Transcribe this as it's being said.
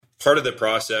part of the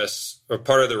process or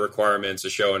part of the requirements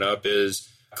of showing up is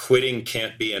quitting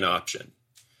can't be an option.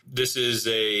 This is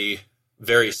a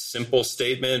very simple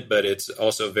statement, but it's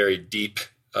also very deep,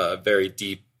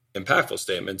 impactful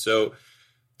statement. So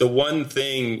the one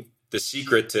thing, the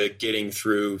secret to getting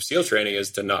through SEAL training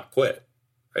is to not quit,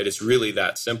 right? It's really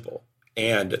that simple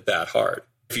and that hard.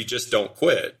 If you just don't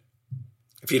quit,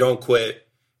 if you don't quit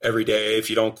every day, if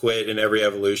you don't quit in every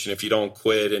evolution, if you don't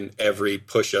quit in every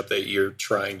push-up that you're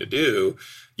trying to do,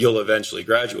 you'll eventually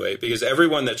graduate, because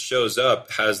everyone that shows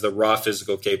up has the raw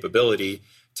physical capability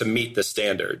to meet the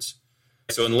standards.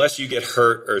 So unless you get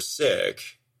hurt or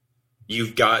sick,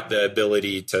 you've got the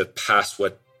ability to pass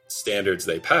what standards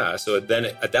they pass. So then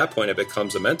at that point, it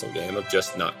becomes a mental game of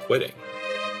just not quitting.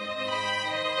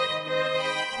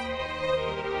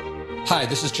 Hi,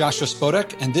 this is Joshua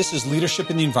Spodek, and this is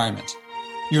Leadership in the Environment.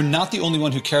 You're not the only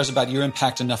one who cares about your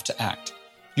impact enough to act.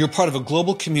 You're part of a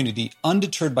global community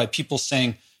undeterred by people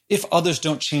saying, if others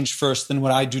don't change first, then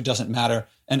what I do doesn't matter,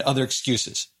 and other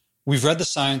excuses. We've read the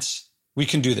science. We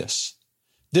can do this.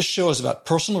 This show is about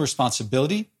personal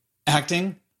responsibility,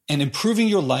 acting, and improving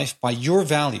your life by your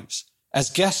values. As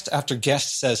guest after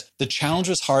guest says, the challenge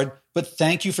was hard, but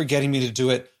thank you for getting me to do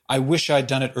it. I wish I'd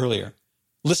done it earlier.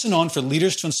 Listen on for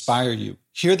leaders to inspire you,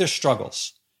 hear their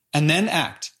struggles, and then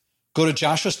act. Go to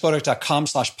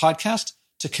joshuaspodek.com/podcast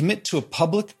to commit to a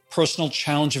public, personal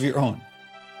challenge of your own.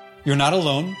 You're not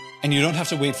alone, and you don't have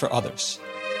to wait for others.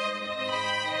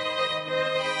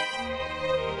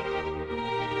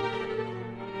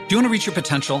 Do you want to reach your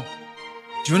potential?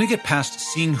 Do you want to get past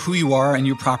seeing who you are and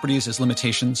your properties as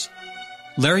limitations?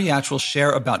 Larry Yatch will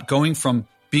share about going from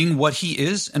being what he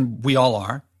is, and we all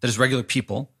are, that is regular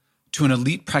people, to an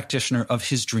elite practitioner of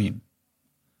his dream.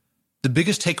 The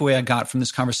biggest takeaway I got from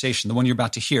this conversation, the one you're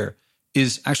about to hear,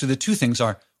 is actually the two things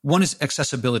are, one is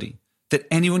accessibility, that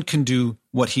anyone can do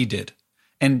what he did,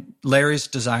 and Larry's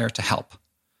desire to help.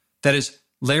 That is,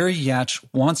 Larry Yatch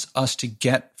wants us to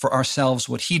get for ourselves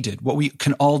what he did, what we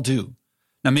can all do.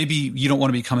 Now, maybe you don't want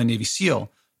to become a Navy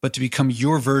SEAL, but to become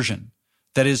your version,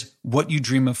 that is what you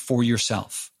dream of for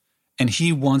yourself. And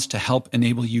he wants to help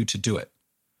enable you to do it.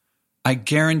 I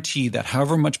guarantee that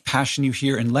however much passion you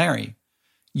hear in Larry,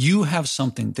 you have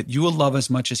something that you will love as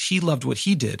much as he loved what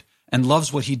he did and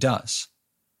loves what he does.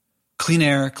 Clean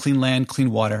air, clean land,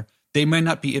 clean water, they may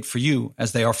not be it for you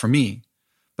as they are for me,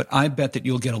 but I bet that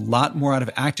you'll get a lot more out of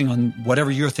acting on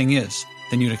whatever your thing is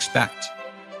than you'd expect.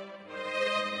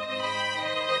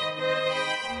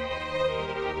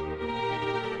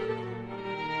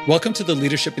 Welcome to the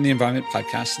Leadership in the Environment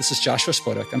podcast. This is Joshua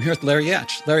Spodek. I'm here with Larry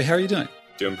Yatch. Larry, how are you doing?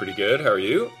 Doing pretty good. How are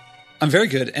you? I'm very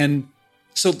good. And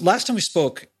so last time we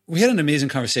spoke, we had an amazing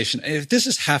conversation. If this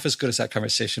is half as good as that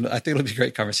conversation, I think it'll be a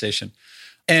great conversation.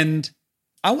 And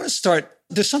I want to start,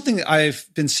 there's something I've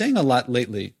been saying a lot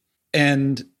lately,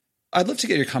 and I'd love to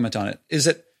get your comment on it, is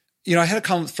that, I had a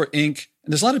comment for Inc.,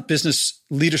 and there's a lot of business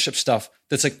leadership stuff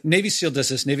that's like Navy SEAL does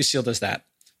this, Navy SEAL does that.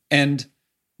 And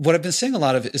what I've been saying a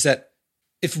lot of is that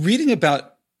if reading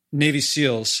about Navy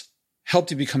SEALs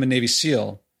helped you become a Navy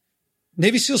SEAL,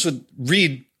 Navy SEALs would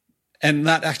read and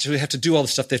not actually have to do all the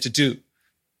stuff they have to do.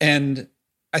 And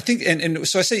I think, and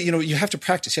so I say, you have to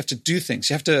practice, you have to do things.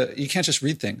 You can't just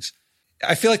read things.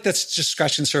 I feel like that's just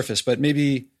scratching the surface, but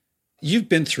maybe you've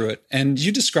been through it and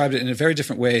you described it in a very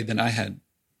different way than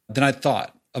I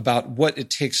thought about what it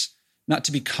takes not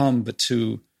to become, but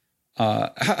to,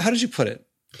 how did you put it?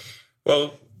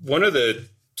 Well, one of the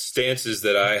stances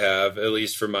that I have, at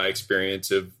least from my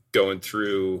experience of going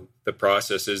through the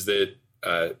process, is that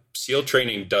SEAL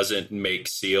training doesn't make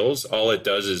SEALs. All it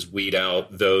does is weed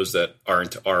out those that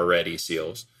aren't already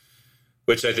SEALs,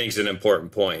 which I think is an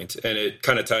important point. And it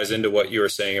kind of ties into what you were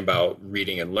saying about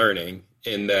reading and learning,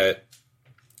 in that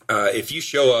if you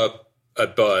show up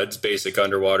at BUD/S, Basic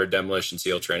Underwater Demolition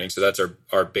SEAL Training, so that's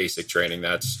our basic training,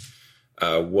 that's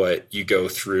what you go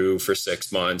through for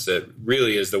 6 months. It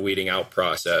really is the weeding out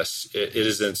process. It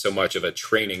isn't so much of a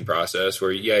training process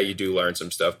where, you do learn some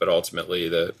stuff, but ultimately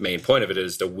the main point of it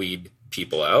is to weed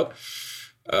people out.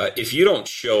 If you don't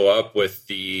show up with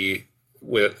a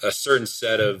certain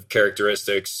set of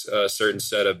characteristics, a certain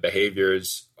set of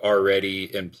behaviors already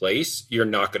in place, you're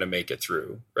not going to make it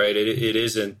through, right? It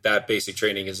isn't, that basic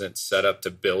training isn't set up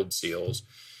to build SEALs.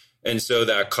 And so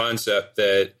that concept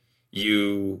that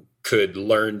you could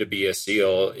learn to be a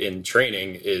SEAL in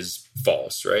training is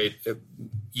false, right?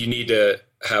 You need to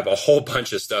have a whole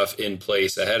bunch of stuff in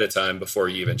place ahead of time before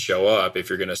you even show up if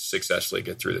you're going to successfully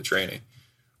get through the training.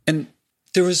 And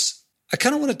I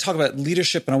kind of want to talk about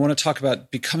leadership, and I want to talk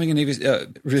about becoming a Navy,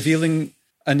 revealing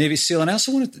a Navy SEAL. And I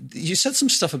also you said some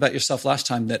stuff about yourself last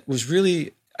time that was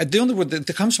really The only word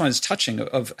that comes to mind is touching,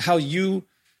 of how you,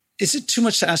 is it too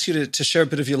much to ask you to share a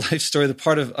bit of your life story? The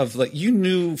part of like, you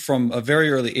knew from a very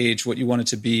early age what you wanted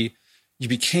to be, you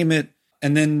became it,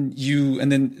 and then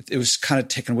it was kind of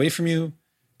taken away from you.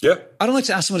 Yeah. I don't like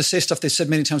to ask someone to say stuff they said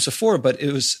many times before, but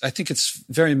I think it's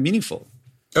very meaningful.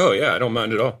 Oh yeah, I don't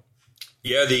mind at all.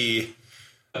 Yeah, the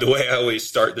way I always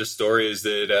start this story is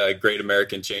that Great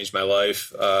American changed my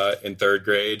life in third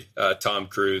grade. Tom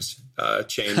Cruise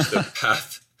changed the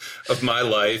path of my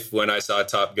life when I saw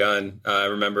Top Gun. I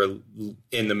remember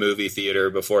in the movie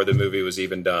theater before the movie was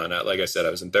even done. Like I said,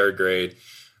 I was in third grade.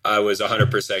 I was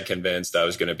 100% convinced I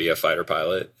was going to be a fighter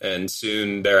pilot. And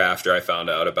soon thereafter, I found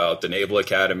out about the Naval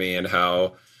Academy and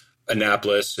how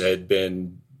Annapolis had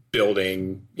been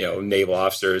building, naval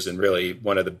officers. And really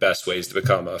one of the best ways to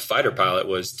become a fighter pilot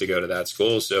was to go to that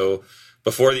school. So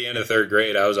before the end of third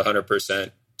grade, I was 100%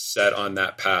 set on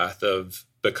that path of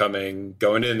going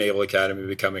to the Naval Academy,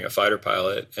 becoming a fighter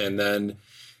pilot. And then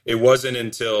it wasn't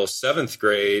until seventh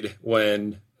grade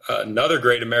when another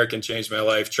Great American changed my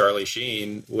life, Charlie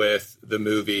Sheen, with the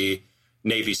movie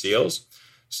Navy SEALs.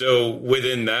 So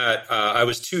within that, I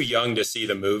was too young to see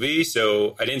the movie.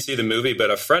 So I didn't see the movie,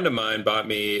 but a friend of mine bought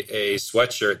me a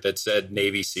sweatshirt that said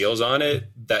Navy SEALs on it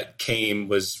that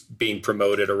was being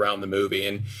promoted around the movie.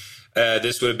 And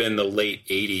this would have been the late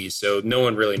 80s. So no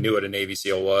one really knew what a Navy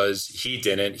SEAL was. He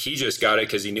didn't. He just got it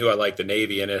because he knew I liked the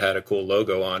Navy and it had a cool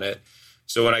logo on it.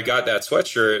 So when I got that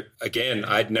sweatshirt, again,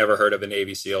 I'd never heard of a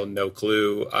Navy SEAL, no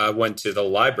clue. I went to the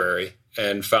library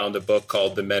and found a book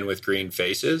called The Men with Green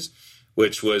Faces,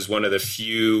 which was one of the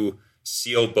few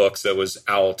SEAL books that was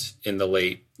out in the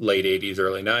late 80s,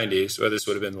 early 90s. Well, this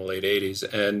would have been the late 80s.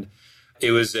 And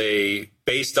it was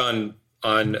based on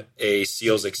a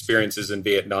SEAL's experiences in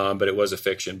Vietnam, but it was a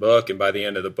fiction book. And by the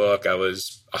end of the book, I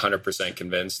was 100%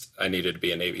 convinced I needed to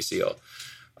be a Navy SEAL.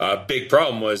 Big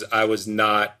problem was I was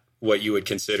not what you would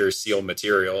consider SEAL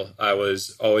material. I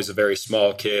was always a very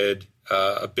small kid.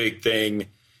 A big thing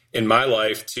in my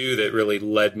life, too, that really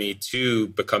led me to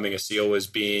becoming a SEAL was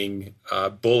being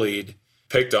bullied,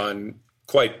 picked on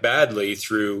quite badly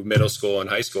through middle school and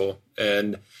high school.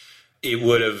 And it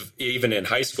would have, even in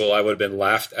high school, I would have been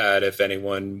laughed at if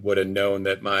anyone would have known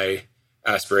that my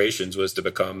aspirations was to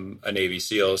become a Navy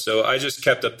SEAL. So I just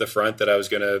kept up the front that I was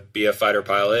going to be a fighter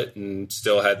pilot and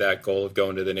still had that goal of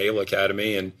going to the Naval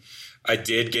Academy. And I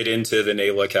did get into the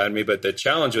Naval Academy, but the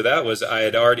challenge with that was I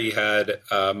had already had,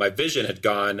 my vision had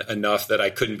gone enough that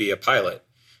I couldn't be a pilot.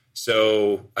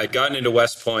 So I'd gotten into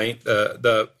West Point,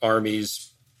 the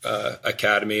Army's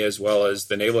academy, as well as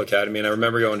the Naval Academy. And I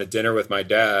remember going to dinner with my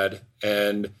dad,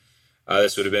 and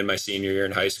this would have been my senior year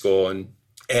in high school.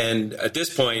 And at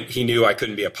this point, he knew I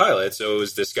couldn't be a pilot. So it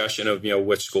was discussion of,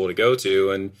 which school to go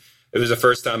to. And it was the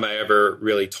first time I ever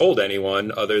really told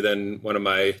anyone other than one of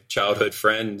my childhood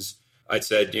friends. I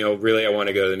said, really, I want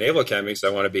to go to the Naval Academy because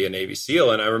I want to be a Navy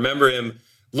SEAL. And I remember him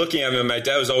looking at me. My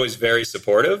dad was always very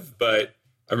supportive, but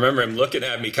I remember him looking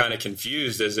at me kind of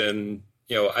confused, as in,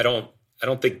 I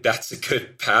don't think that's a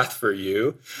good path for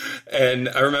you. And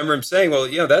I remember him saying,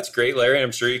 well, that's great, Larry.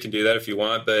 I'm sure you can do that if you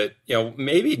want, but,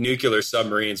 maybe nuclear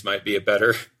submarines might be a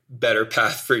better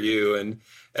path for you.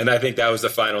 And I think that was the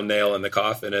final nail in the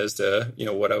coffin as to,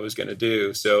 what I was going to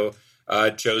do. So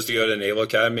I chose to go to the Naval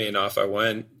Academy, and off I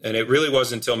went. And it really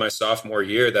wasn't until my sophomore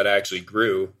year that I actually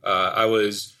grew. I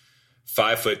was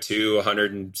 5'2",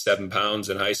 107 pounds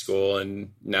in high school.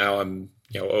 And now I'm,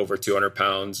 over 200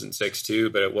 pounds and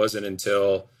 6'2", but it wasn't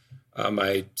until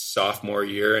my sophomore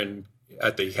year and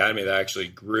at the academy that I actually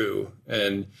grew.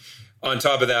 And on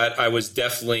top of that, I was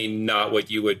definitely not what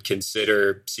you would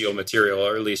consider SEAL material,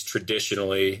 or at least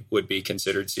traditionally would be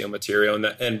considered SEAL material.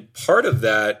 And part of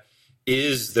that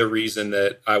is the reason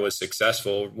that I was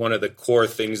successful. One of the core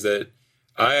things that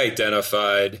I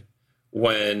identified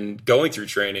when going through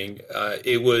training,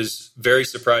 it was very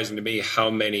surprising to me how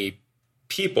many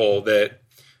people that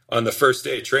on the first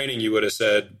day of training, you would have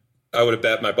said, I would have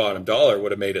bet my bottom dollar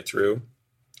would have made it through.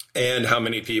 And how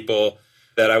many people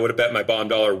that I would have bet my bottom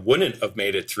dollar wouldn't have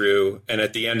made it through. And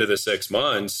at the end of the 6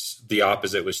 months, the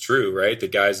opposite was true, right? The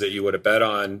guys that you would have bet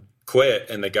on quit,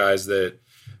 and the guys that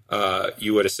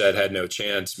you would have said had no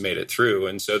chance made it through.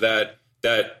 And so that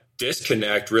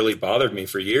disconnect really bothered me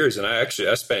for years. And I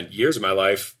spent years of my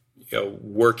life,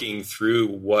 working through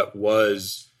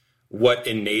what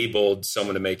enabled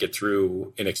someone to make it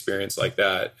through an experience like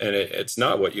that. And it's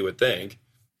not what you would think.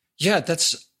 Yeah,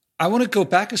 I want to go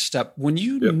back a step. When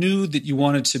you knew that you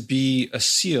wanted to be a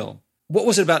SEAL, what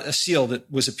was it about a SEAL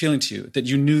that was appealing to you, that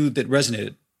you knew that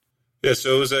resonated? Yeah,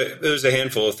 so it was a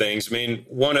handful of things. I mean,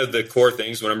 one of the core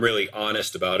things, when I'm really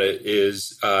honest about it,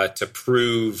 is to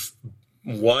prove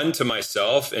one, to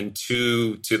myself, and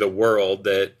two, to the world,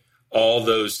 that all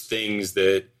those things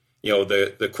that,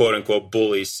 the quote unquote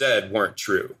bullies said weren't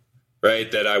true,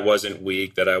 right? That I wasn't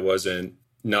weak, that I wasn't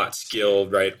not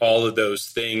skilled, right? All of those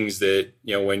things that,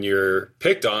 when you're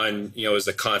picked on, is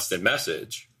a constant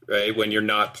message, right? When you're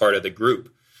not part of the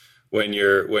group, when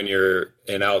you're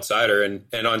an outsider.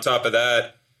 And on top of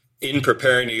that, in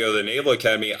preparing to go to the Naval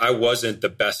Academy, I wasn't the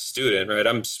best student, right?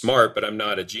 I'm smart, but I'm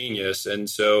not a genius. And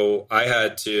so I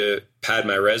had to pad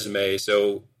my resume.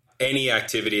 So any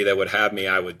activity that would have me,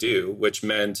 I would do, which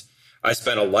meant I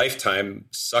spent a lifetime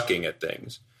sucking at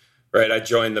things, right? I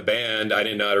joined the band. I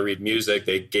didn't know how to read music.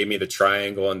 They gave me the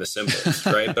triangle and the symbols,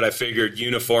 right? But I figured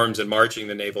uniforms and marching,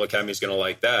 the Naval Academy is going to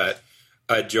like that.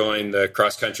 I joined the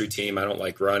cross country team. I don't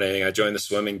like running. I joined the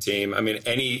swimming team. I mean,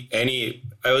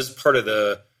 I was part of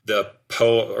the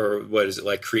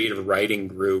creative writing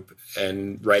group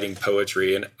and writing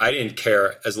poetry. And I didn't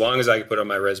care. As long as I could put on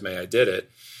my resume, I did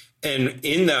it. And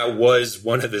in that was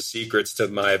one of the secrets to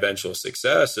my eventual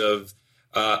success of,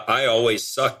 I always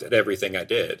sucked at everything I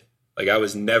did. Like, I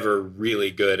was never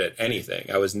really good at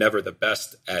anything. I was never the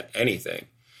best at anything.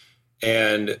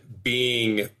 And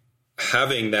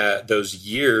having those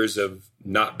years of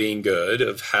not being good,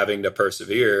 of having to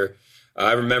persevere,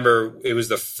 I remember it was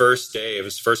the first day, it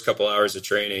was the first couple hours of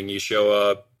training. You show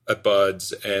up at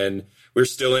Bud's and we're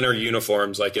still in our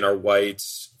uniforms, like in our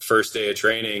whites, first day of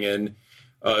training. And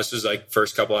this was like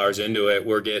first couple hours into it,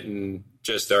 we're getting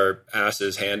just our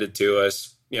asses handed to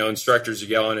us. Instructors are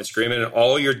yelling and screaming, and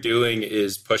all you're doing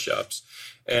is push-ups.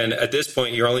 And at this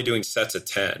point, you're only doing sets of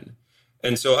 10.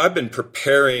 And so I've been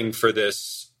preparing for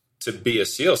this to be a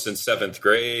SEAL since 7th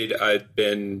grade. I'd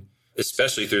been,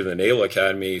 especially through the Naval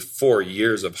Academy, 4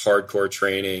 years of hardcore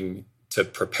training to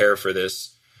prepare for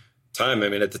this time. I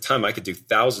mean, at the time, I could do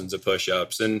thousands of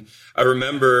push-ups. And I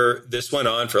remember this went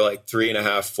on for like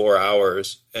 3.5, 4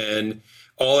 hours. And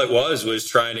all it was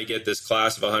trying to get this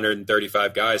class of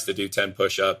 135 guys to do 10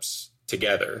 push-ups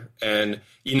together. And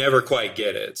you never quite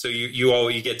get it. So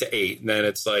you get to 8, and then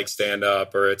it's like stand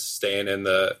up, or it's staying in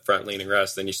the front leaning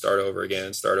rest. Then you start over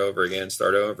again.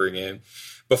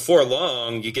 Before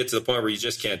long, you get to the point where you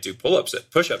just can't do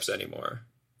push-ups anymore,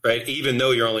 right? Even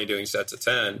though you're only doing sets of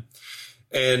 10.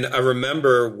 And I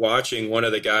remember watching one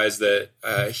of the guys that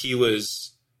I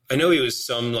know he was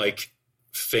some like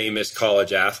famous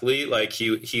college athlete. Like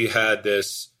he had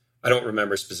this, I don't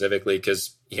remember specifically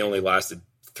because he only lasted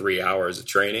 3 hours of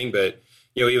training, but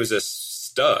he was a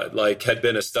stud, like had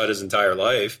been a stud his entire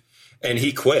life, and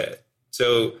he quit.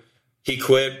 So he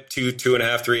quit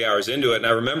 2.5, 3 hours into it. And I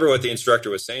remember what the instructor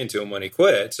was saying to him when he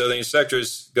quit. So the instructor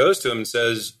goes to him and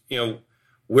says,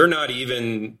 we're not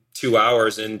even 2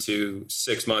 hours into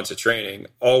 6 months of training.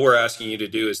 All we're asking you to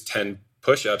do is 10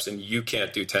 push-ups, and you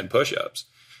can't do 10 push-ups.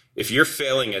 If you're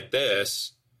failing at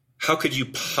this, how could you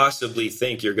possibly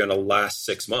think you're going to last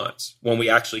 6 months when we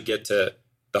actually get to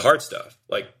the hard stuff?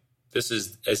 Like, this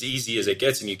is as easy as it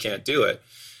gets, and you can't do it.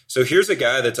 So here's a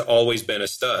guy that's always been a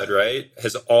stud, right?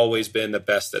 Has always been the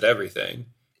best at everything.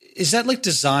 Is that like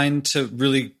designed to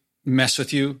really mess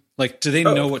with you? Like, do they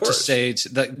know what to say?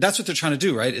 That's what they're trying to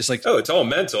do, right? It's like, it's all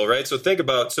mental, right? So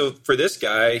for this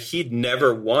guy, he'd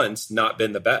never once not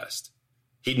been the best.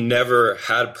 He'd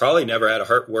probably never had a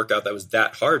hard workout that was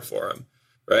that hard for him,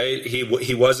 right?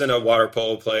 He wasn't a water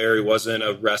polo player. He wasn't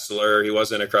a wrestler. He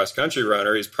wasn't a cross country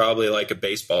runner. He's probably like a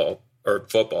baseball or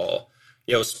football,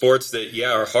 sports that,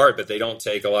 are hard, but they don't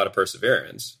take a lot of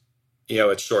perseverance.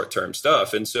 It's short-term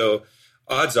stuff. And so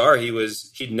odds are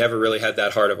he'd never really had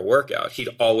that hard of a workout. He'd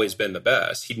always been the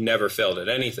best. He'd never failed at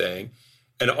anything.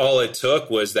 And all it took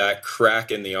was that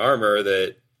crack in the armor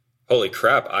that, holy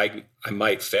crap, I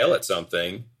might fail at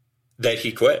something, that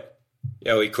he quit.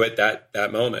 He quit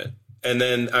that moment. And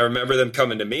then I remember them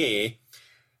coming to me,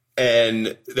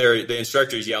 and the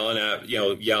instructor's yelling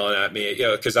at me,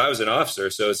 because I was an officer,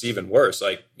 so it's even worse.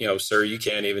 Like, sir, you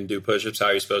can't even do push-ups. How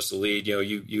are you supposed to lead?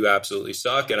 You absolutely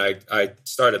suck. And I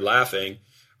started laughing,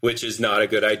 which is not a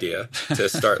good idea to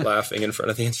start laughing in front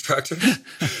of the instructor.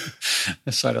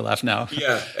 I started to laugh now.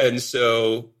 Yeah. And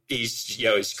so he's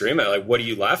screaming, like, what are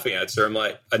you laughing at, sir? I'm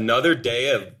like, another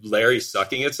day of Larry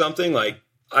sucking at something? Like,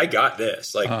 I got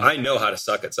this. Like, I know how to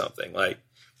suck at something. Like,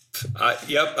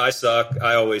 I suck.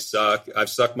 I always suck. I've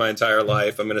sucked my entire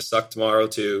life. I'm going to suck tomorrow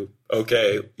too.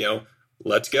 Okay.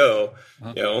 Let's go.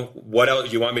 What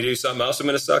else? You want me to do something else I'm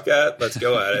going to suck at? Let's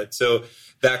go at it. So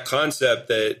that concept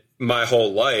that my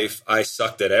whole life, I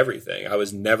sucked at everything. I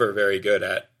was never very good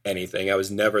at anything. I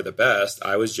was never the best.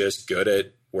 I was just good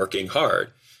at working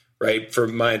hard, right? For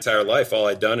my entire life, all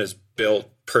I'd done is built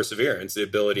perseverance, the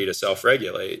ability to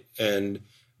self-regulate. And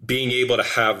being able to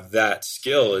have that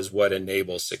skill is what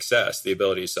enables success, the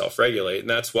ability to self-regulate. And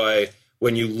that's why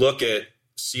when you look at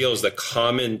SEALs, the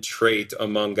common trait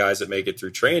among guys that make it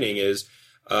through training is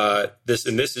this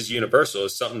is universal,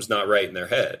 is something's not right in their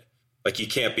head. Like, you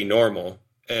can't be normal.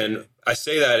 And I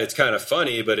say that it's kind of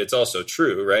funny, but it's also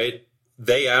true, right?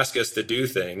 They ask us to do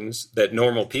things that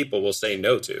normal people will say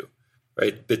no to,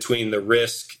 right? Between the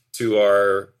risk to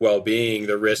our well-being,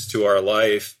 the risk to our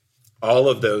life, all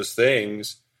of those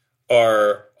things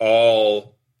are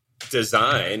all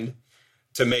designed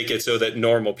to make it so that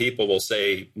normal people will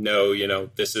say, no,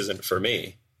 this isn't for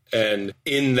me. And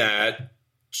in that,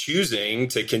 choosing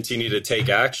to continue to take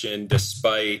action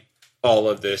despite all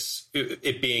of this,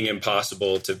 it being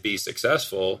impossible to be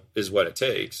successful, is what it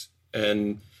takes.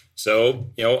 And so,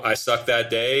 I sucked that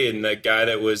day, and the guy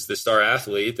that was the star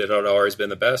athlete that had always been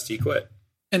the best, he quit.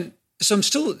 And so I'm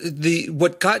still,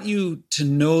 what got you to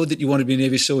know that you wanted to be a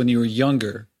Navy SEAL when you were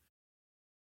younger?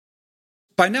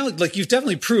 By now, like, you've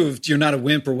definitely proved you're not a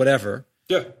wimp or whatever.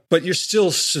 Yeah. But you're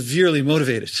still severely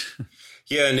motivated.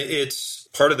 Yeah, and it's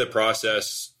part of the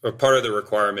process, or part of the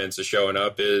requirements of showing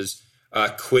up is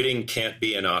quitting can't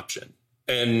be an option.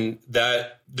 And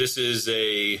this is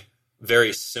a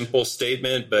very simple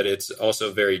statement, but it's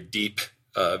also very deep,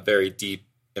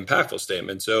 impactful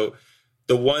statement. So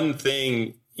the one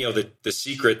thing, the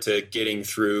secret to getting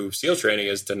through SEAL training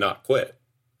is to not quit,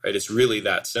 right? It's really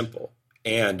that simple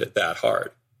and that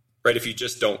hard, right? If you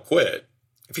just don't quit,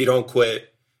 if you don't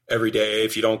quit every day,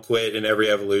 if you don't quit in every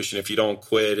evolution, if you don't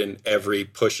quit in every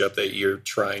push-up that you're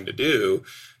trying to do,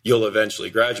 you'll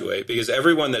eventually graduate, because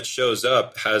everyone that shows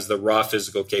up has the raw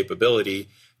physical capability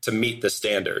to meet the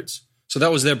standards. So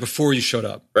that was there before you showed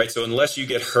up. Right. So unless you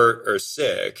get hurt or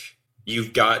sick,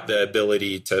 you've got the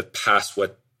ability to pass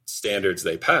what standards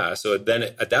they pass. So then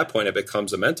at that point, it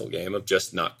becomes a mental game of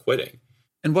just not quitting.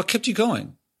 And what kept you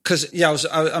going? Because,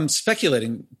 I'm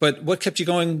speculating, but what kept you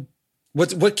going?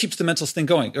 What keeps the mental thing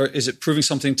going? Or is it proving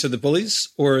something to the bullies,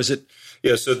 or is it?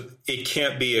 Yeah, so it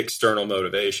can't be external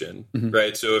motivation,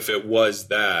 right? So if it was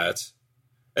that,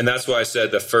 and that's why I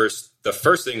said the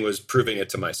first thing was proving it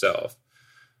to myself,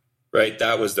 right?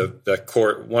 That was the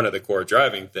core, one of the core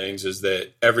driving things, is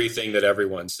that everything that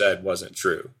everyone said wasn't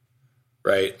true,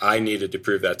 right? I needed to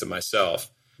prove that to myself.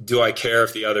 Do I care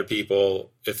if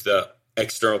the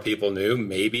external people knew?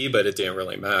 Maybe, but it didn't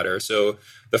really matter. So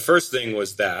the first thing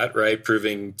was that, right?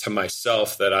 Proving to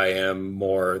myself that I am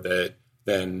more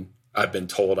than I've been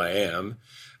told I am.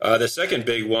 The second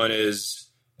big one is,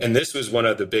 and this was one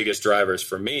of the biggest drivers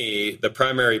for me, the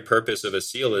primary purpose of a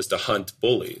SEAL is to hunt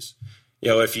bullies.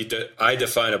 I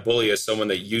define a bully as someone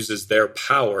that uses their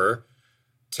power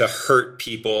to hurt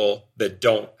people that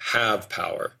don't have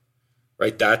power,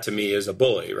 right? That to me is a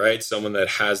bully, right? Someone that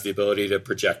has the ability to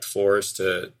project force,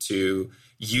 to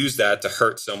use that to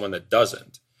hurt someone that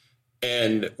doesn't.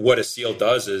 And what a SEAL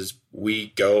does is we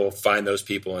go find those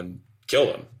people and kill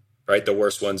them, right? The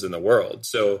worst ones in the world.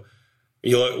 So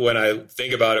when I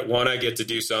think about it, one, I get to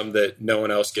do something that no one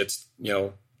else gets,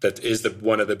 that is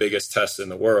one of the biggest tests in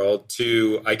the world.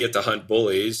 Two, I get to hunt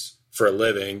bullies for a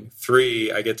living.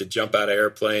 Three, I get to jump out of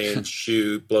airplanes,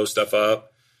 shoot, blow stuff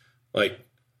up. Like,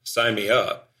 sign me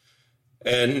up.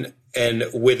 And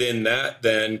within that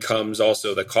then comes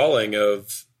also the calling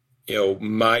of,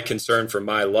 my concern for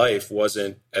my life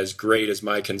wasn't as great as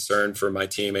my concern for my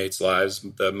teammates' lives,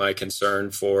 my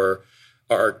concern for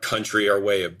our country, our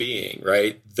way of being,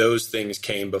 right? Those things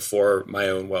came before my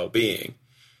own well-being.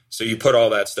 So you put all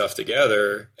that stuff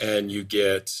together and you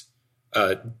get,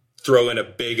 throw in a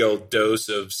big old dose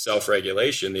of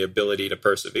self-regulation, the ability to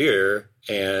persevere,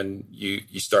 and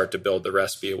you start to build the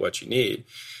recipe of what you need.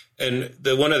 And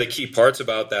one of the key parts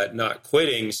about that, not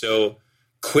quitting, so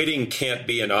quitting can't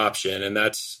be an option. And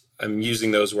I'm using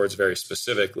those words very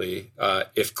specifically.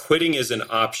 If quitting is an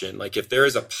option, like if there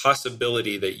is a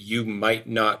possibility that you might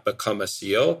not become a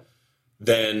SEAL,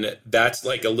 then that's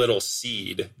like a little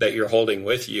seed that you're holding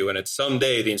with you. And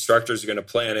someday the instructors are going to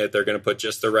plant it. They're going to put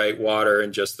just the right water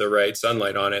and just the right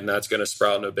sunlight on it. And that's going to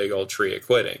sprout into a big old tree of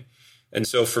quitting. And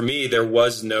so for me,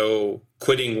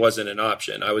 quitting wasn't an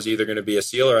option. I was either going to be a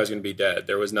SEAL or I was going to be dead.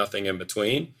 There was nothing in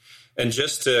between. And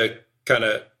just to kind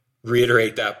of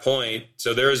reiterate that point,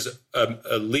 so there's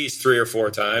at least 3 or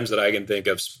 4 times that I can think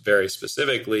of very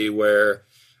specifically where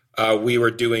we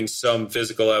were doing some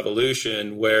physical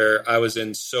evolution where I was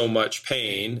in so much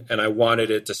pain and I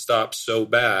wanted it to stop so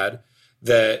bad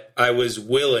that I was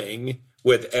willing,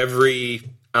 with every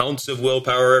ounce of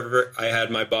willpower I had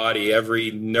in my body,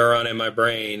 every neuron in my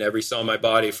brain, every cell in my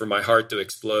body, for my heart to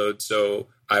explode so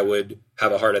I would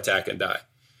have a heart attack and die.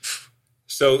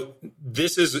 So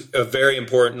this is a very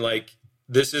important,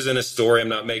 this isn't a story. I'm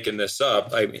not making this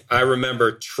up. I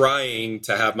remember trying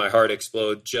to have my heart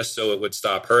explode just so it would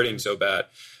stop hurting so bad.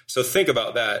 So think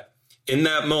about that. In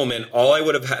that moment, all I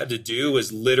would have had to do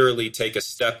was literally take a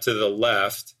step to the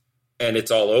left and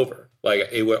it's all over.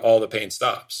 Like all the pain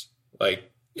stops. Like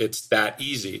it's that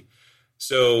easy.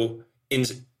 So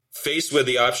faced with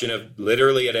the option of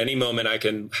literally at any moment I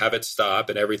can have it stop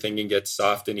and everything can get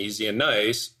soft and easy and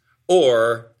nice,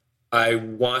 or I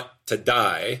want to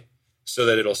die so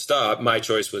that it'll stop, my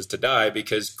choice was to die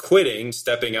because quitting,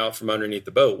 stepping out from underneath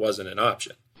the boat wasn't an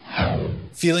option.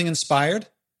 Feeling inspired?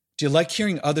 Do you like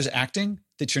hearing others acting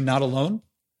that you're not alone?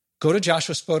 Go to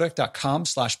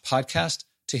joshuaspodek.com/podcast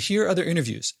to hear other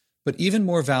interviews, but even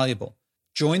more valuable,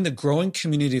 join the growing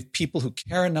community of people who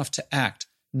care enough to act,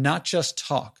 not just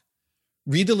talk.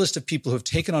 Read the list of people who have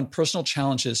taken on personal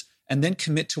challenges and then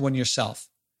commit to one yourself.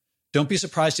 Don't be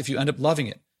surprised if you end up loving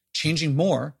it, changing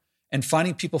more, and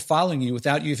finding people following you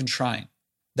without you even trying.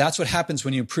 That's what happens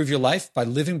when you improve your life by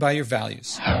living by your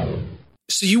values.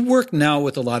 So you work now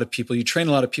with a lot of people. You train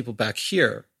a lot of people back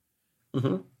here.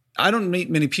 Mm-hmm. I don't meet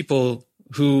many people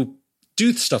who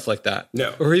do stuff like that.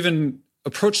 No. Or even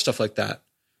approach stuff like that.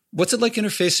 What's it like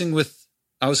interfacing with,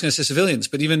 I was going to say civilians,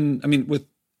 but even, what's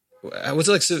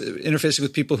it like interfacing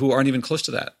with people who aren't even close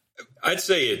to that? I'd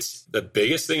say the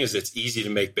biggest thing is it's easy to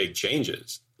make big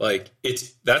changes. Like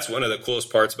that's one of the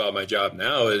coolest parts about my job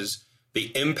now is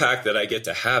the impact that I get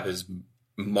to have is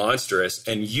monstrous.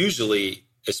 And usually,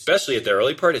 especially at the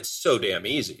early part, it's so damn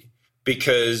easy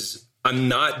because I'm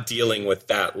not dealing with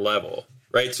that level,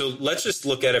 right? So let's just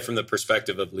look at it from the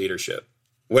perspective of leadership.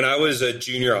 When I was a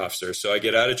junior officer, so I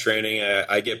get out of training,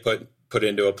 I get put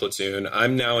into a platoon.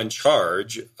 I'm now in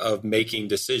charge of making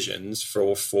decisions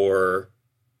for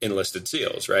enlisted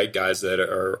SEALs, right? Guys that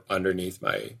are underneath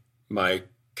my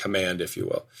command, if you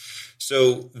will.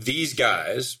 So these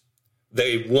guys,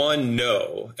 they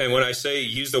know, and when I say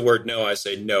use the word know, I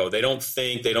say no. They don't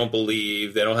think, they don't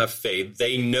believe, they don't have faith.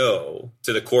 They know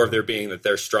to the core of their being that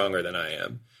they're stronger than I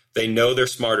am. They know they're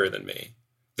smarter than me.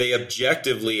 They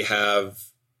objectively have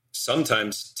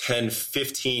sometimes 10,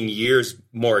 15 years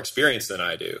more experience than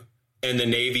I do. And the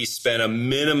Navy spent a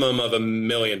minimum of $1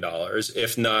 million,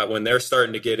 if not, when they're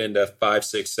starting to get into 5,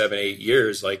 6, 7, 8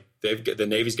 years, like the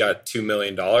Navy's got $2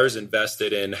 million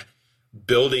invested in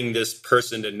building this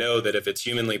person to know that if it's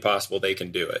humanly possible, they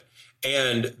can do it.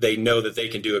 And they know that they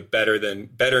can do it better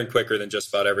and quicker than just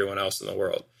about everyone else in the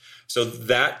world. So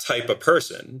that type of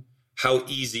person, how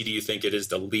easy do you think it is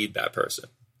to lead that person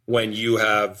when you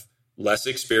have less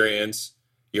experience?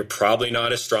 You're probably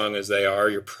not as strong as they are.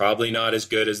 You're probably not as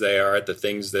good as they are at the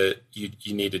things that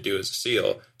you need to do as a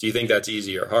SEAL. Do you think that's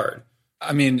easy or hard?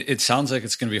 I mean, it sounds like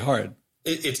it's going to be hard.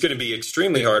 It's going to be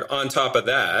extremely hard. On top of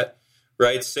that,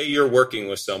 right? Say you're working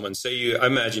with someone. I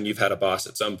imagine you've had a boss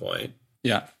at some point.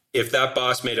 Yeah. If that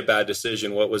boss made a bad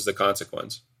decision, what was the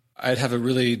consequence? I'd have I'd have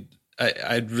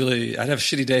a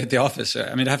shitty day at the office.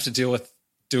 I mean, I'd have to deal with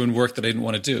doing work that I didn't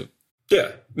want to do.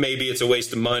 Yeah, maybe it's a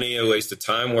waste of money, a waste of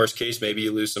time. Worst case, maybe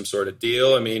you lose some sort of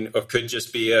deal. I mean, it could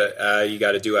just be you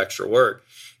got to do extra work.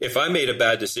 If I made a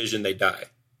bad decision, they die.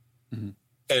 Mm-hmm.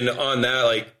 And on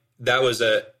that, that was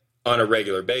on a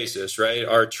regular basis, right?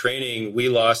 Our training, we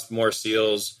lost more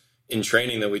SEALs in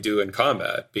training than we do in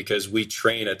combat because we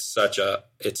train at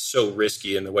it's so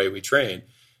risky in the way we train.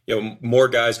 More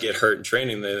guys get hurt in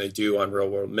training than they do on real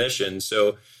world missions.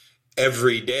 So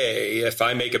every day, if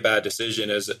I make a bad decision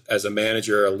as a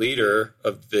manager or a leader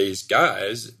of these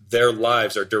guys, their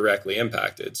lives are directly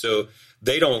impacted. So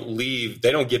they don't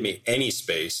give me any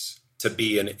space to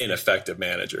be an ineffective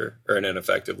manager or an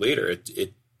ineffective leader.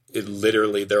 It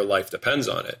literally, their life depends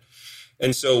on it.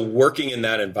 And so working in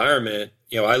that environment,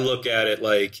 I look at it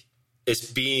like it's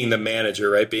being the manager,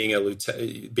 right? Being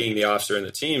the officer in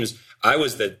the teams. I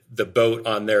was the boat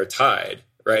on their tide.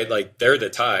 Right? Like they're the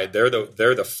tide, they're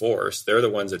the force, they're the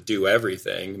ones that do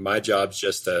everything. My job's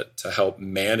just to help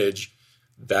manage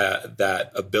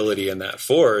that ability and that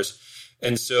force.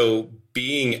 And so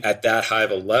being at that high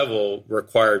of a level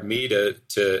required me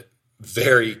to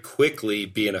very quickly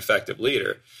be an effective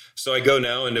leader. So I go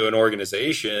now into an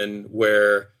organization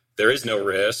where there is no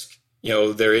risk,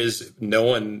 there is no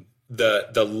one,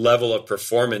 the level of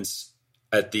performance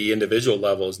at the individual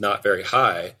level is not very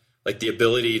high. Like the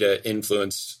ability to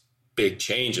influence big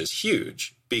change is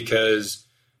huge because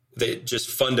they just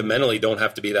fundamentally don't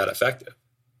have to be that effective.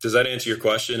 Does that answer your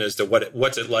question as to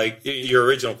what's it like? Your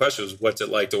original question was, what's it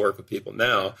like to work with people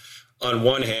now? On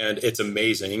one hand, it's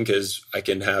amazing because I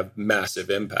can have massive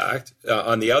impact.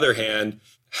 On the other hand,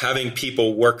 having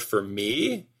people work for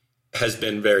me has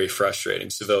been very frustrating.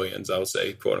 Civilians, I would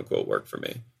say, quote unquote, work for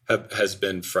me has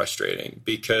been frustrating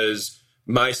because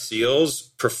my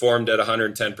SEALs performed at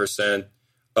 110%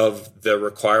 of the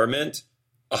requirement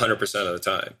 100% of the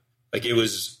time. Like it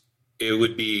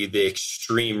would be the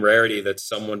extreme rarity that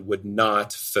someone would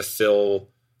not fulfill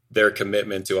their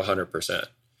commitment to 100%.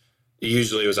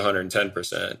 Usually it was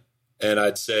 110%. And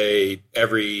I'd say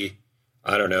every,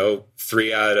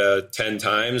 3 out of 10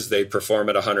 times they perform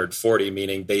at 140,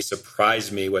 meaning they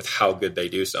surprise me with how good they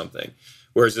do something.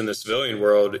 Whereas in the civilian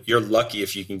world, you're lucky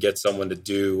if you can get someone to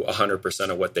do 100%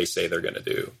 of what they say they're going to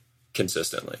do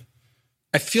consistently.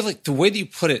 I feel like the way that you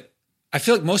put it, I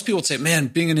feel like most people would say, man,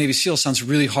 being a Navy SEAL sounds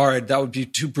really hard. That would be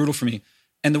too brutal for me.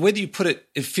 And the way that you put it,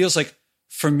 it feels like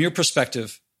from your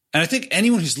perspective, and I think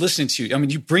anyone who's listening to you, I mean,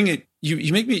 you bring it, you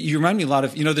remind me a lot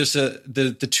of, there's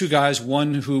the two guys,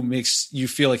 one who makes you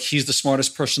feel like he's the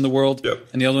smartest person in the world. Yep.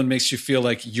 And the other one makes you feel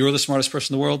like you're the smartest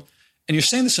person in the world. And you're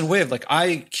saying this in a way of like,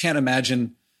 I can't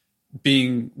imagine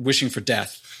wishing for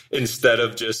death. Instead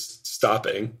of just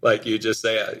stopping, like you just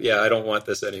say, yeah, I don't want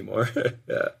this anymore.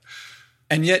 Yeah.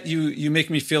 And yet you make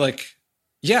me feel like,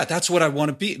 yeah, that's what I want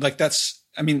to be. Like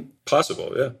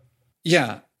possible. Yeah.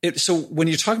 Yeah. So when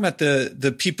you're talking about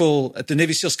the people at the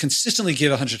Navy SEALs consistently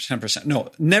give 110%,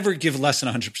 no, never give less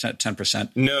than 100%, 10%.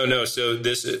 No. So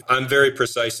I'm very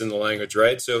precise in the language,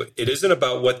 right? So it isn't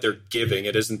about what they're giving.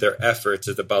 It isn't their efforts.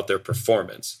 It's about their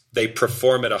performance. They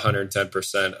perform at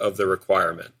 110% of the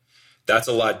requirement. That's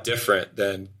a lot different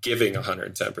than giving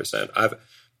 110%.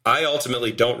 I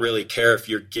ultimately don't really care if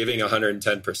you're giving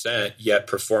 110% yet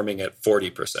performing at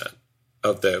 40%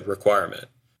 of the requirement.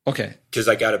 Okay. Because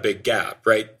I got a big gap,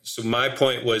 right? So my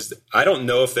point was, I don't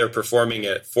know if they're performing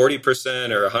at 40%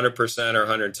 or 100% or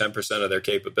 110% of their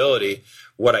capability.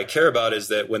 What I care about is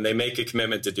that when they make a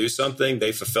commitment to do something,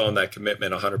 they fulfill on that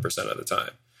commitment 100% of the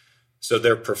time. So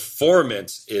their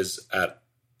performance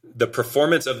the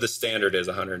performance of the standard is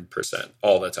 100%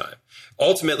 all the time.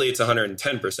 Ultimately, it's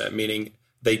 110%, meaning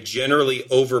they generally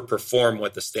overperform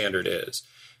what the standard is.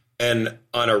 And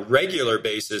on a regular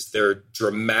basis, they're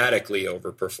dramatically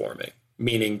overperforming,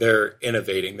 meaning they're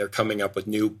innovating. They're coming up with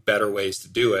new, better ways to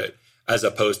do it, as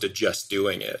opposed to just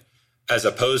doing it, as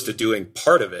opposed to doing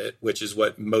part of it, which is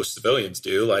what most civilians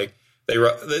do. Like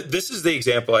this is the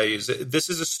example I use. This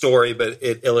is a story, but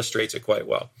it illustrates it quite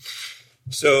well.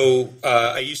 So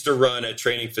I used to run a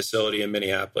training facility in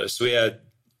Minneapolis. We had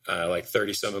like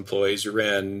 30 some employees. We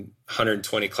ran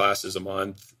 120 classes a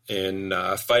month in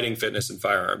fighting, fitness, and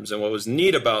firearms. And what was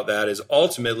neat about that is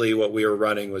ultimately what we were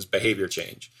running was behavior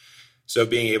change. So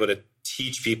being able to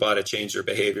teach people how to change their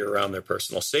behavior around their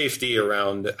personal safety,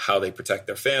 around how they protect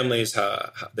their families,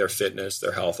 how their fitness,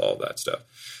 their health, all that stuff.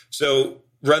 So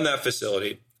run that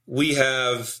facility. We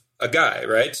have a guy,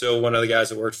 right? So one of the guys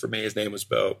that worked for me, his name was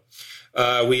Bo.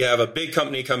 We have a big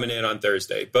company coming in on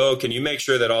Thursday. Bo, can you make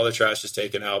sure that all the trash is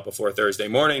taken out before Thursday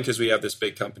morning? Because we have this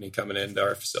big company coming into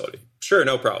our facility. Sure,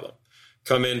 no problem.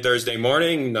 Come in Thursday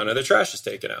morning, none of the trash is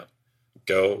taken out.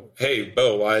 Go, hey,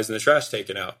 Bo, why isn't the trash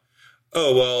taken out?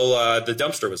 Oh, well, the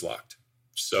dumpster was locked.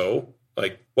 So,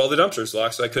 the dumpster's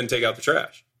locked, so I couldn't take out the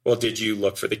trash. Well, did you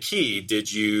look for the key?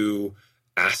 Did you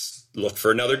look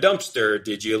for another dumpster?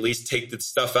 Did you at least take the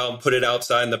stuff out and put it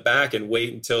outside in the back and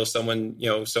wait until someone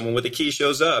with a key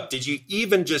shows up? Did you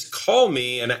even just call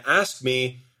me and ask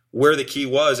me where the key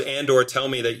was and or tell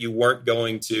me that you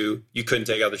couldn't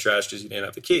take out the trash because you didn't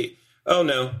have the key? Oh,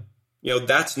 no.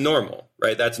 That's normal,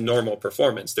 right? That's normal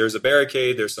performance. There's a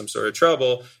barricade, there's some sort of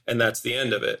trouble, and that's the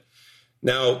end of it.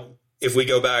 Now, if we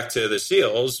go back to the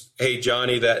SEALs, hey,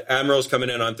 Johnny, that Admiral's coming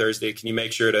in on Thursday. Can you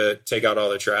make sure to take out all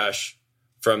the trash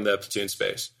from the platoon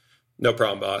space? No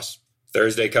problem, boss.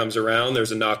 Thursday comes around,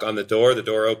 there's a knock on the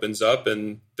door opens up,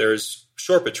 and there's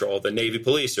Shore Patrol, the Navy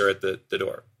police are at the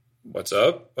door. What's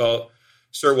up? Well,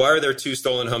 sir, why are there 2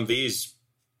 stolen Humvees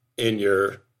in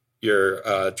your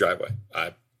driveway?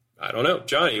 I don't know.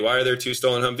 Johnny, why are there 2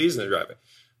 stolen Humvees in the driveway?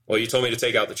 Well, you told me to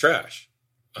take out the trash.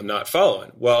 I'm not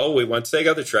following. Well, we went to take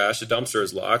out the trash. The dumpster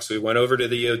is locked. So we went over to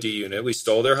the EOD unit. We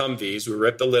stole their Humvees. We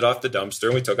ripped the lid off the dumpster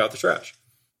and we took out the trash.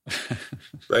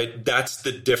 Right? That's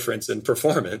the difference in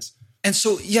performance. And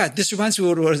so, yeah, this reminds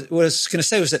me of what I was going to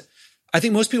say was that I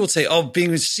think most people would say, oh,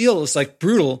 being a SEAL is like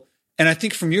brutal. And I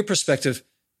think from your perspective,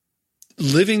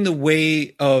 living the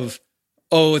way of,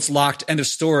 oh, it's locked, end of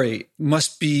story,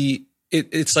 must be,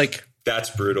 it's like. That's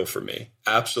brutal for me.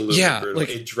 Absolutely brutal.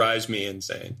 It drives me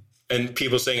insane. And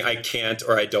people saying I can't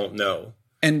or I don't know.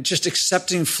 And just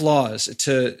accepting flaws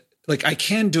I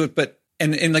can do it, but,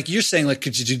 and like you're saying,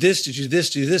 could you do this? Did you do this?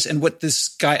 Do this? And what this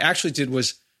guy actually did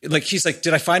was he's like,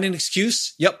 did I find an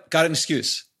excuse? Yep. Got an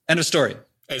excuse. End of story.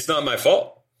 It's not my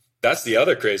fault. That's the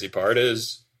other crazy part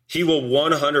is he will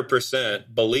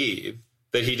 100% believe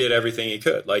that he did everything he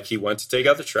could. Like, he went to take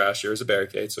out the trash, there was a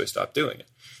barricade, so he stopped doing it.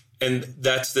 And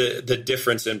that's the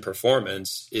difference in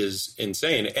performance is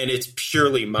insane. And it's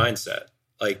purely mindset.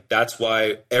 Like, that's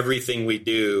why everything we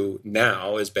do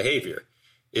now is behavior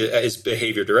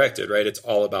directed, right? It's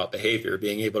all about behavior,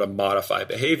 being able to modify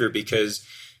behavior, because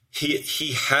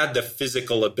he had the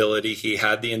physical ability, he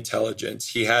had the intelligence,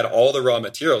 he had all the raw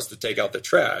materials to take out the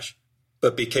trash.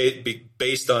 But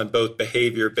based on both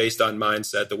behavior, based on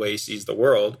mindset, the way he sees the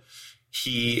world,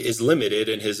 he is limited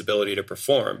in his ability to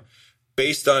perform.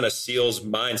 Based on a SEAL's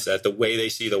mindset, the way they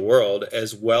see the world,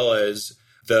 as well as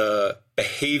the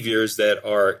behaviors that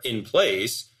are in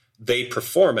place, they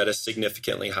perform at a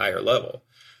significantly higher level.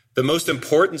 The most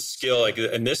important skill,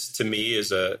 and this to me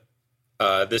is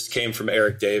this came from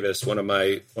Eric Davis, one of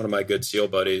my good SEAL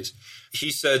buddies. He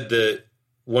said that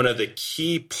one of the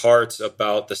key parts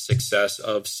about the success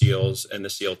of SEALs and the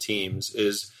SEAL teams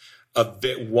is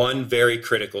one very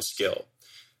critical skill: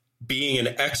 being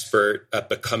an expert at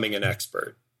becoming an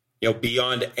expert.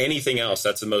 Beyond anything else,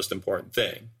 that's the most important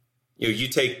thing. You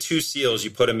take two SEALs,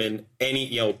 you put them in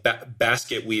any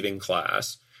basket weaving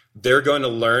class, they're going to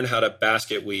learn how to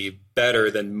basket weave better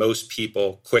than most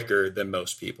people, quicker than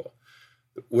most people.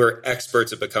 We're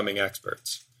experts at becoming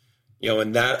experts.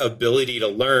 And that ability to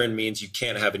learn means you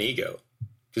can't have an ego.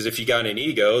 Because if you got an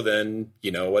ego, then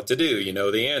you know what to do. You know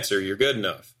the answer. You're good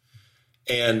enough.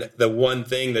 And the one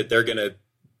thing that they're going to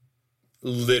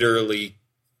literally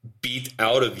beat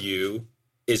out of you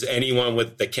is anyone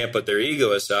that can't put their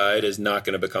ego aside is not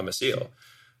going to become a SEAL,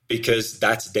 because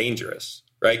that's dangerous,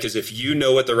 right? Because if you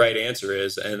know what the right answer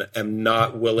is and am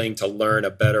not willing to learn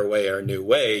a better way or a new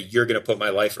way, you're going to put my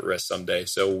life at risk someday.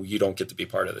 So you don't get to be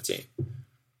part of the team.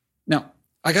 Now,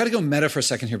 I got to go meta for a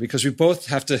second here, because we both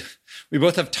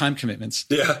have time commitments.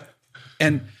 Yeah.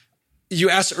 And you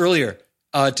asked earlier,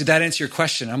 did that answer your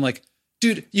question? I'm like,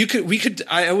 dude,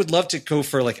 I would love to go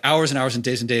for like hours and hours and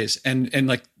days. And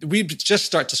like, we just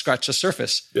start to scratch the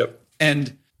surface. Yep.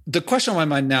 And the question on my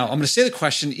mind now, I'm going to say the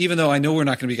question, even though I know we're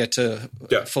not going to get to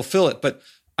fulfill it, but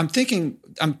I'm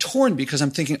torn, because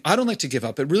I'm thinking, I don't like to give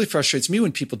up. It really frustrates me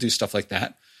when people do stuff like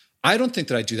that. I don't think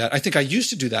that I do that. I think I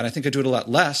used to do that. I think I do it a lot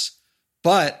less.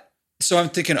 But so I'm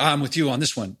thinking, I'm with you on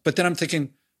this one. But then I'm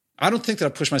thinking, I don't think that I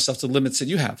push myself to the limits that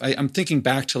you have. I'm thinking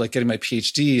back to like getting my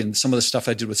PhD and some of the stuff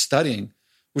I did with studying,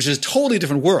 which is a totally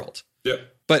different world. Yeah.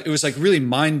 But it was like really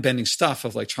mind-bending stuff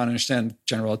of like trying to understand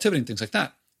general relativity and things like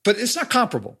that. But it's not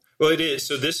comparable. Well, it is.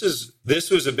 So this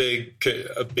was a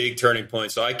big turning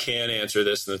point. So I can answer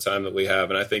this in the time that we have.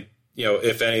 And I think,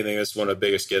 if anything, this is one of the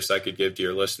biggest gifts I could give to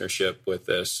your listenership with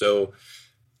this. So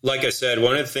like I said,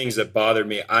 one of the things that bothered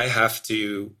me,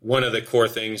 one of the core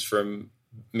things from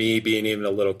me being even a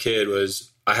little kid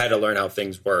was I had to learn how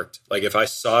things worked. Like, if I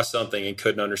saw something and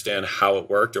couldn't understand how it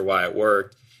worked or why it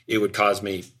worked, it would cause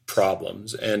me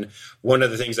problems. And one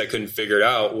of the things I couldn't figure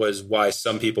out was why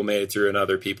some people made it through and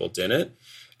other people didn't.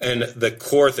 And the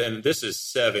core thing, this is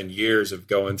 7 years of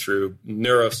going through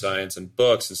neuroscience and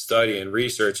books and study and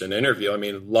research and interview. I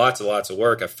mean, lots and lots of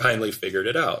work. I finally figured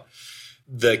it out.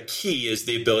 The key is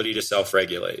the ability to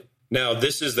self-regulate. Now,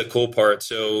 this is the cool part.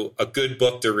 So a good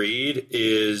book to read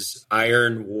is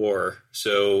Iron War.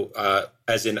 So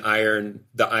as in the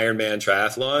Iron Man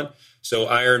triathlon. So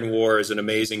Iron War is an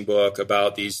amazing book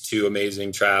about these two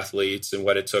amazing triathletes and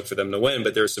what it took for them to win.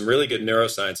 But there's some really good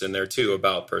neuroscience in there too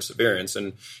about perseverance.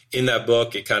 And in that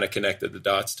book, it kind of connected the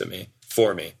dots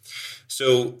for me.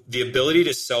 So the ability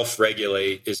to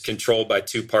self-regulate is controlled by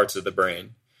two parts of the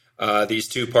brain. These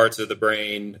two parts of the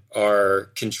brain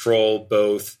control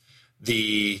both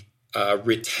the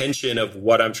retention of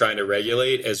what I'm trying to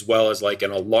regulate, as well as like an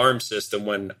alarm system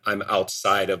when I'm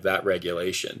outside of that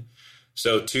regulation.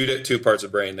 So two parts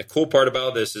of the brain. The cool part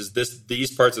about this is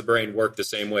these parts of the brain work the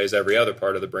same way as every other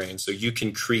part of the brain. So you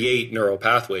can create neural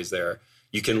pathways there.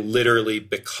 You can literally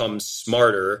become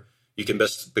smarter. You can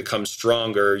become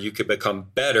stronger. You can become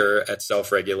better at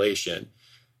self-regulation.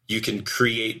 You can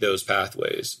create those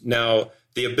pathways. Now,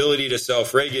 the ability to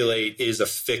self-regulate is a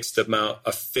fixed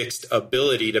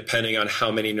ability depending on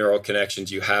how many neural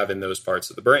connections you have in those parts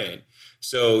of the brain.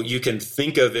 So you can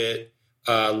think of it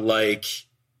I like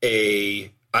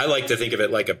to think of it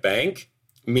like a bank,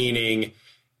 meaning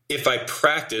if I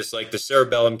practice, like the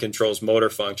cerebellum controls motor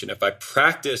function. If I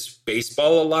practice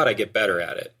baseball a lot, I get better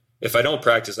at it. If I don't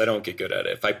practice, I don't get good at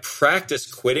it. If I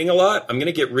practice quitting a lot, I'm going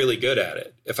to get really good at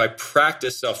it. If I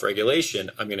practice self-regulation,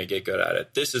 I'm going to get good at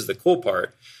it. This is the cool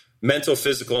part. Mental,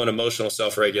 physical, and emotional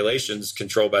self-regulation is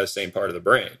controlled by the same part of the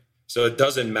brain. So it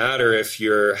doesn't matter if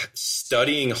you're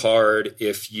studying hard,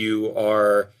 if you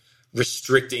are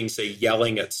restricting, say,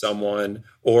 yelling at someone,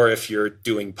 or if you're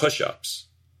doing push-ups,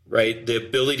 right? The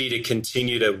ability to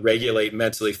continue to regulate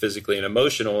mentally, physically, and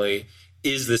emotionally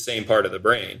is the same part of the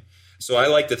brain. So I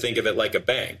like to think of it like a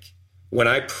bank. When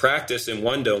I practice in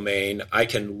one domain, I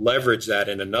can leverage that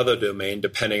in another domain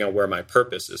depending on where my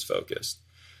purpose is focused.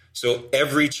 So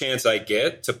every chance I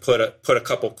get to put a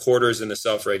couple quarters in the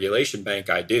self-regulation bank,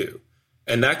 I do.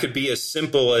 And that could be as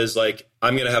simple as like,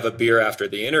 I'm going to have a beer after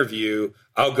the interview.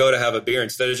 I'll go to have a beer.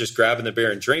 Instead of just grabbing the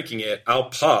beer and drinking it, I'll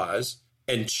pause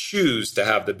and choose to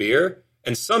have the beer.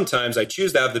 And sometimes I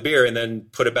choose to have the beer and then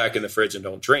put it back in the fridge and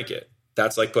don't drink it.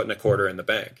 That's like putting a quarter in the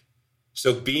bank.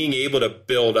 So being able to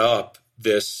build up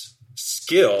this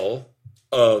skill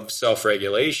of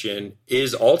self-regulation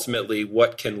is ultimately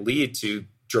what can lead to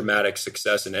dramatic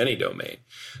success in any domain.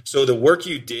 So the work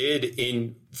you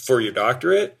did for your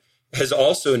doctorate has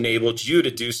also enabled you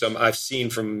to do some, I've seen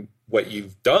from what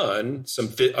you've done,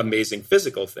 some amazing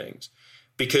physical things.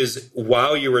 Because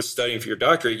while you were studying for your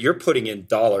doctorate, you're putting in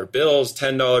dollar bills,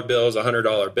 $10 bills,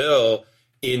 $100 bill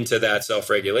into that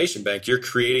self-regulation bank. You're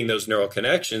creating those neural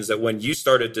connections that when you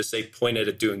started to say pointed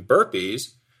at doing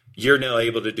burpees, you're now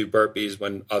able to do burpees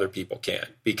when other people can't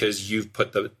because you've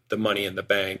put the money in the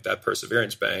bank, that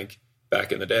perseverance bank,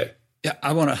 back in the day. Yeah,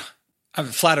 I'm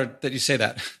flattered that you say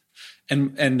that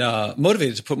and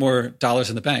motivated to put more dollars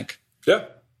in the bank. Yeah,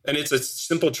 and it's a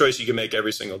simple choice you can make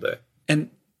every single day. And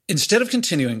instead of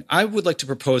continuing, I would like to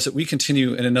propose that we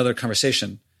continue in another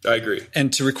conversation. I agree.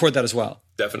 And to record that as well.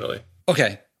 Definitely.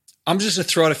 Okay. I'm just going to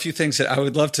throw out a few things that I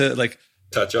would love to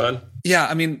touch on. Yeah.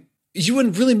 I mean, you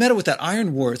wouldn't really meta with that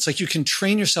iron war. It's like you can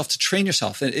train yourself to train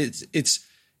yourself. And it's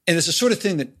the sort of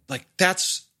thing that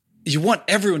you want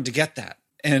everyone to get that.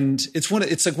 And it's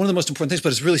like one of the most important things,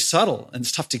 but it's really subtle and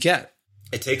it's tough to get.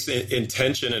 It takes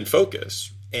intention and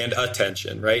focus and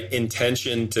attention, right?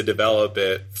 Intention to develop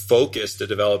it, focus to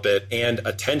develop it, and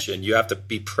attention. You have to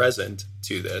be present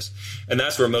to this. And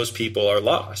that's where most people are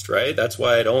lost, right? That's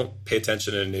why I don't pay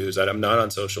attention to the news. I'm not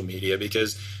on social media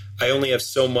because I only have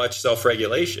so much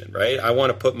self-regulation, right? I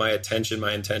want to put my attention,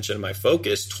 my intention, my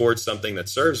focus towards something that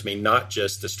serves me, not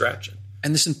just distraction.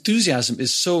 And this enthusiasm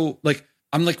is so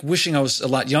I'm wishing I was a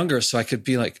lot younger so I could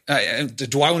be like,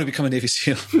 do I want to become a Navy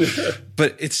SEAL?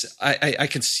 But I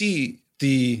could see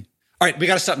all right, we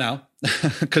got to stop now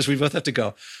because we both have to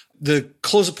go. The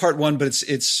close of part one, but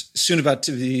it's soon about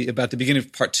the beginning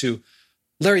of part two.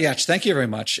 Larry Yatch, thank you very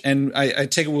much. And I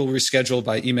take it we'll reschedule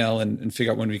by email and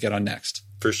figure out when we get on next.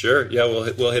 For sure. Yeah,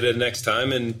 we'll hit it next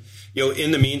time. And,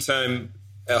 in the meantime,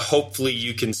 hopefully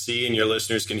you can see and your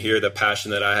listeners can hear the passion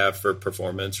that I have for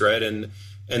performance, right? And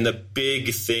the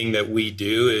big thing that we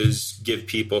do is give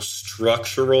people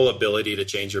structural ability to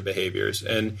change their behaviors.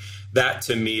 And that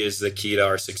to me is the key to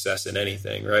our success in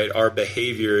anything, right? Our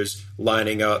behaviors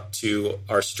lining up to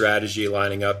our strategy,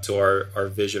 lining up to our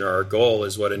vision or our goal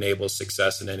is what enables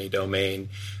success in any domain.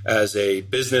 As a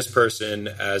business person,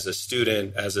 as a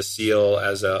student, as a SEAL,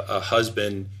 as a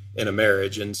husband in a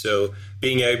marriage. And so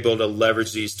being able to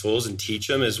leverage these tools and teach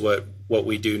them is what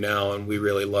we do now. And we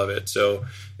really love it. So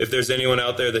if there's anyone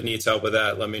out there that needs help with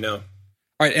that, let me know. All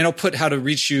right. And I'll put how to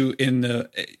reach you in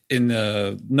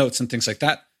the notes and things like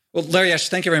that. Well, Larry Yatch,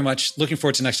 thank you very much. Looking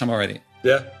forward to next time already.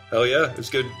 Yeah. Hell yeah. It was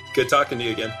good talking to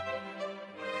you again.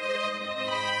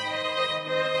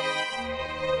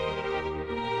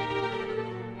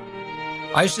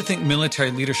 I used to think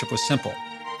military leadership was simple.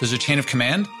 There's a chain of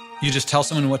command. You just tell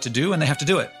someone what to do and they have to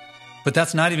do it. But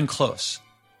that's not even close.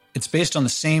 It's based on the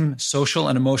same social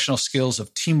and emotional skills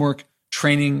of teamwork,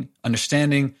 training,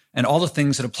 understanding, and all the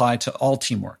things that apply to all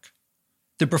teamwork.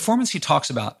 The performance he talks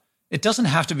about, it doesn't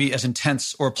have to be as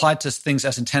intense or applied to things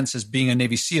as intense as being a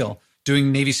Navy SEAL,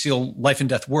 doing Navy SEAL life and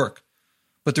death work.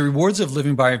 But the rewards of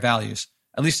living by your values,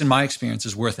 at least in my experience,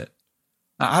 is worth it.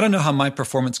 Now, I don't know how my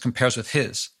performance compares with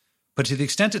his, but to the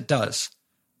extent it does,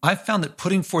 I've found that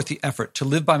putting forth the effort to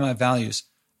live by my values,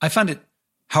 I find it,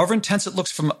 however intense it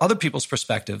looks from other people's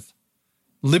perspective,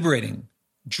 liberating,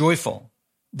 joyful,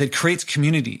 that creates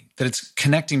community, that it's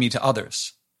connecting me to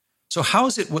others. So how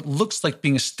is it what looks like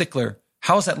being a stickler,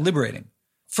 how is that liberating?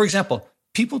 For example,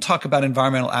 people talk about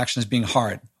environmental action as being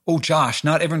hard. Oh, Josh,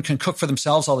 not everyone can cook for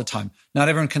themselves all the time. Not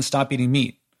everyone can stop eating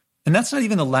meat. And that's not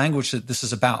even the language that this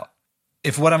is about.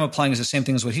 If what I'm applying is the same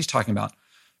thing as what he's talking about,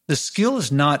 the skill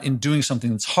is not in doing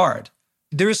something that's hard.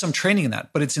 There is some training in that,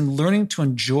 but it's in learning to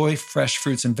enjoy fresh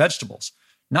fruits and vegetables,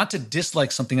 not to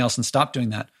dislike something else and stop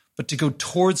doing that, but to go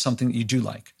towards something that you do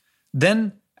like.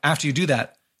 Then after you do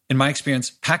that, in my experience,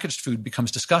 packaged food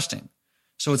becomes disgusting.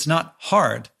 So it's not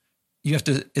hard.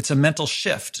 It's a mental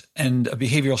shift and a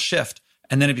behavioral shift,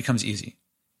 and then it becomes easy.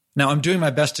 Now, I'm doing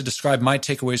my best to describe my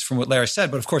takeaways from what Larry said,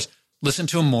 but of course, listen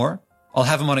to him more. I'll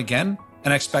have him on again,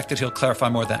 and I expect that he'll clarify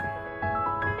more then.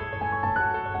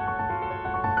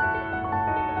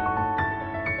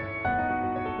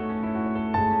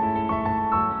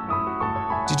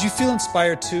 Did you feel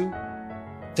inspired too?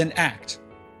 Then act.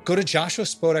 Go to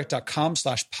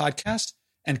joshuaspodek.com/podcast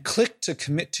and click to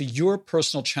commit to your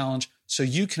personal challenge so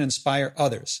you can inspire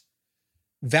others.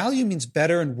 Value means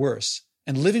better and worse,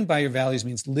 and living by your values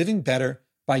means living better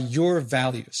by your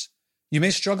values. You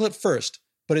may struggle at first,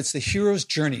 but it's the hero's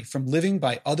journey from living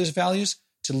by others' values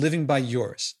to living by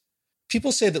yours.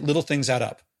 People say that little things add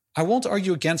up. I won't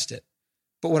argue against it,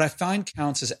 but what I find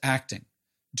counts is acting.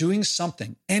 Doing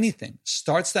something, anything,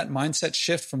 starts that mindset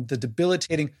shift from the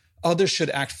debilitating others should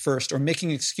act first or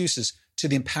making excuses to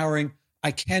the empowering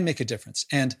I can make a difference,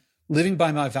 and living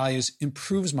by my values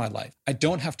improves my life. I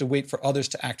don't have to wait for others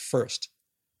to act first.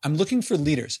 I'm looking for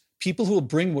leaders, people who will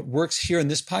bring what works here in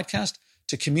this podcast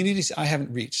to communities I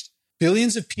haven't reached.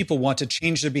 Billions of people want to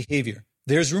change their behavior.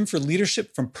 There's room for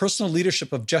leadership, from personal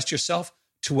leadership of just yourself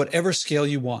to whatever scale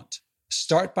you want.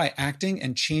 Start by acting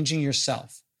and changing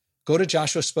yourself. Go to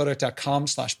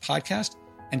joshuaspodek.com/podcast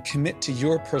and commit to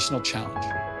your personal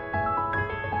challenge.